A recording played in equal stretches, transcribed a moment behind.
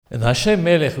In Hashem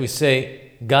Melech we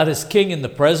say, God is king in the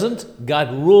present,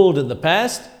 God ruled in the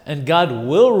past, and God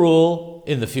will rule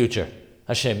in the future.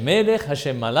 Hashem Melech,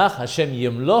 Hashem Malach, Hashem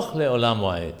Yimloch Le'olam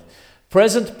Wa'ed.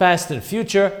 Present, past, and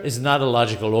future is not a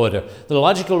logical order. The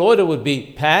logical order would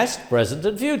be past, present,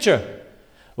 and future.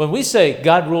 When we say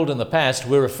God ruled in the past,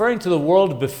 we're referring to the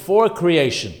world before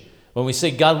creation. When we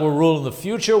say God will rule in the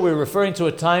future, we're referring to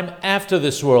a time after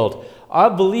this world. Our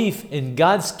belief in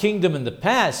God's kingdom in the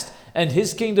past and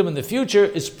His kingdom in the future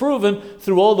is proven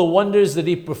through all the wonders that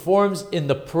He performs in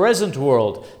the present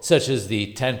world, such as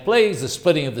the 10 plagues, the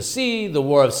splitting of the sea, the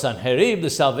war of Sanherib, the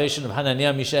salvation of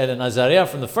Hananiah, Mishael, and Azariah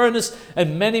from the furnace,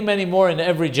 and many, many more in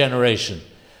every generation.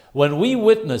 When we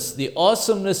witness the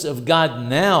awesomeness of God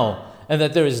now, and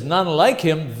that there is none like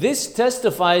Him, this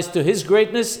testifies to His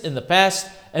greatness in the past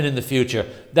and in the future.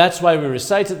 That's why we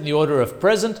recite it in the order of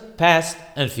present, past,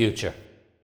 and future.